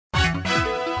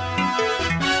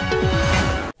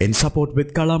in support with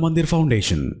Kala Mandir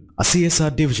Foundation, a CSR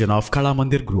division of Kala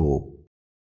Mandir Group.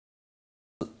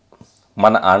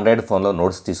 మన Android ఫోన్లో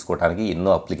notes తీసుకోవడానికి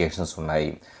ఎన్నో applications ఉన్నాయి.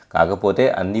 కాకపోతే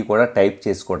అన్నీ కూడా టైప్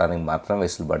చేసుకోవడానికి మాత్రం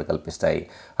వెసులుబాటు కల్పిస్తాయి.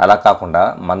 అలా కాకుండా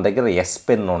మన దగ్గర ఎస్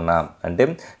పెన్ ఉన్నా అంటే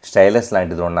స్టైలస్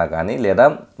లాంటిది ఉన్నా కానీ లేదా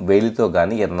వేలితో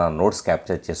కానీ ఏదైనా నోట్స్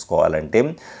క్యాప్చర్ చేసుకోవాలంటే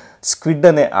స్క్విడ్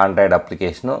అనే Android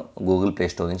application Google play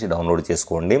store నుంచి డౌన్లోడ్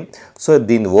చేసుకోండి. సో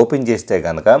దీన్ని ఓపెన్ చేస్తే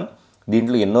కనుక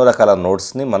దీంట్లో ఎన్నో రకాల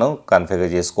నోట్స్ని మనం కాన్ఫిగర్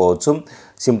చేసుకోవచ్చు.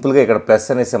 సింపుల్గా ఇక్కడ ప్లస్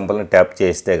అనే సింబల్ని ట్యాప్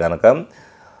చేస్తే కనుక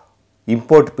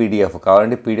ఇంపోర్ట్ పీడిఎఫ్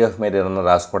కావాలంటే పీడిఎఫ్ మీద ఏదైనా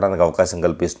రాసుకోవడానికి అవకాశం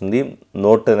కల్పిస్తుంది.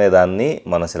 నోట్ అనే దాన్ని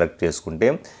మనం సెలెక్ట్ చేసుకుంటే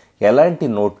ఎలాంటి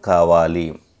నోట్ కావాలి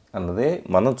అన్నదే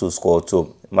మనం చూసుకోవచ్చు.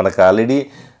 మనకు ఆల్రెడీ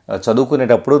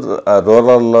చదువుకునేటప్పుడు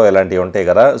రూరల్లో ఎలాంటివి ఉంటాయి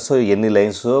కదా, సో ఎన్ని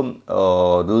లైన్స్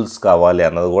రూల్స్ కావాలి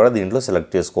అన్నది కూడా దీంట్లో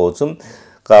సెలెక్ట్ చేసుకోవచ్చు.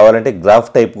 కావాలంటే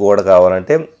గ్రాఫ్ టైప్ కూడా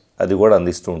కావాలంటే అది కూడా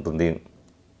అందిస్తూ ఉంటుంది.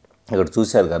 ఇక్కడ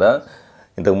చూశారు కదా,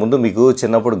 ఇంతకుముందు మీకు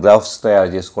చిన్నప్పుడు గ్రాఫ్స్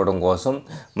తయారు చేసుకోవడం కోసం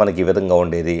మనకి ఈ విధంగా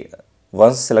ఉండేది.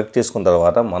 వన్స్ సెలెక్ట్ చేసుకున్న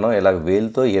తర్వాత మనం ఇలా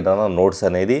వేలుతో ఏదైనా నోట్స్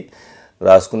అనేది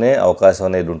రాసుకునే అవకాశం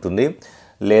అనేది ఉంటుంది.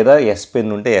 లేదా ఎస్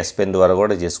పెన్ ఉంటే ఎస్ పెన్ ద్వారా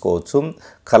కూడా చేసుకోవచ్చు.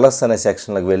 కలర్స్ అనే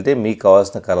సెక్షన్లోకి వెళ్తే మీకు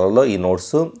కావాల్సిన కలర్లో ఈ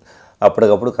నోట్స్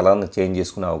అప్పటికప్పుడు కలర్ని చేంజ్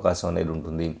చేసుకునే అవకాశం అనేది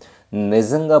ఉంటుంది.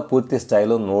 నిజంగా పూర్తి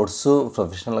స్థాయిలో నోట్స్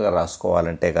ప్రొఫెషనల్గా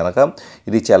రాసుకోవాలంటే కనుక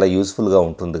ఇది చాలా యూస్ఫుల్గా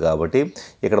ఉంటుంది. కాబట్టి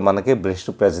ఇక్కడ మనకి బ్రష్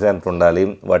ప్రెజర్ ఎంత ఉండాలి,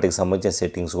 వాటికి సంబంధించిన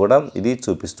సెట్టింగ్స్ కూడా ఇది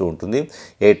చూపిస్తూ ఉంటుంది.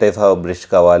 ఏ టైప్ ఆఫ్ బ్రష్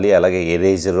కావాలి, అలాగే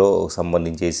ఎరేజర్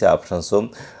సంబంధించేసి ఆప్షన్స్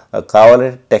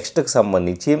కావాలంటే టెక్స్ట్కి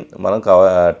సంబంధించి మనం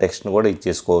టెక్స్ట్ని కూడా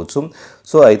ఇచ్చేసుకోవచ్చు.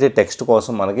 సో అయితే టెక్స్ట్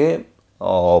కోసం మనకి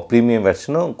ప్రీమియం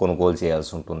వెర్షన్ కొనుగోలు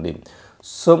చేయాల్సి ఉంటుంది.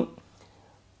 సో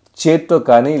చేత్తో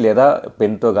కానీ లేదా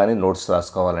పెన్తో కానీ నోట్స్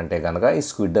రాసుకోవాలంటే కనుక ఈ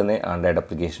స్క్విడ్ అనే ఆండ్రాయిడ్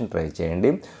అప్లికేషన్ ట్రై చేయండి.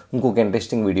 ఇంకొక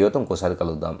ఇంట్రెస్టింగ్ వీడియోతో ఇంకోసారి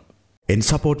కలుద్దాం. In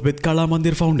support with Kala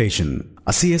Mandir Foundation,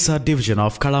 a CSR division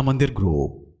of Kala Mandir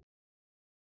Group.